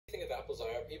Apple's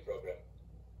IRP program.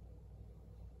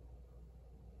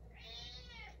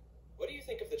 What do you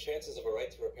think of the chances of a right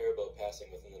to repair bill passing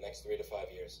within the next 3 to 5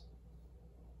 years?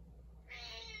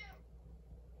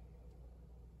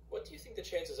 What do you think the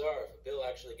chances are if a bill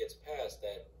actually gets passed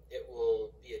that it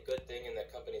will be a good thing and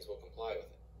that companies will comply with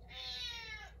it?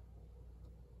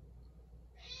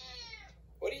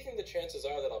 What do you think the chances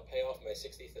are that I'll pay off my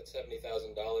 $60,000 to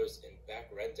 $70,000 in back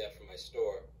rent debt from my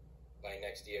store by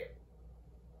next year?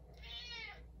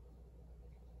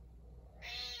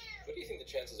 What do you think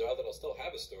the chances are that I'll still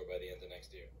have a store by the end of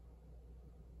next year?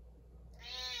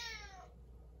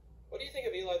 What do you think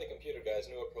of Eli the Computer Guy's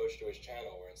new approach to his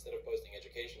channel, where instead of posting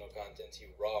educational content,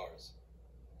 he roars?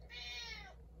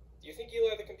 Do you think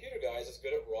Eli the Computer Guy is as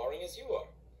good at roaring as you are?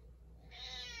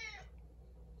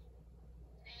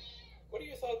 What are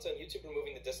your thoughts on YouTube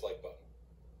removing the dislike button?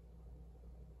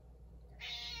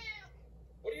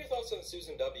 What are your thoughts on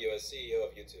Susan W. as CEO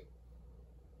of YouTube?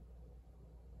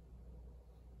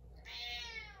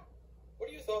 What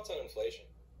are your thoughts on inflation?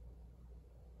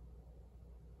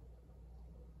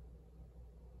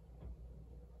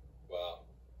 Well,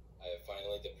 I have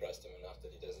finally depressed him enough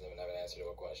that he doesn't even have an answer to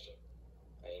a question.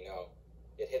 I know,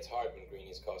 it hits hard when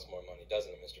greenies cost more money, doesn't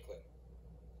it, Mr. Clinton?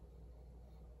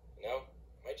 You know,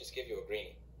 I might just give you a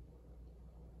greenie.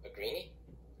 A greenie?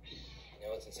 You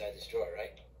know what's inside this drawer,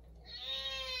 right?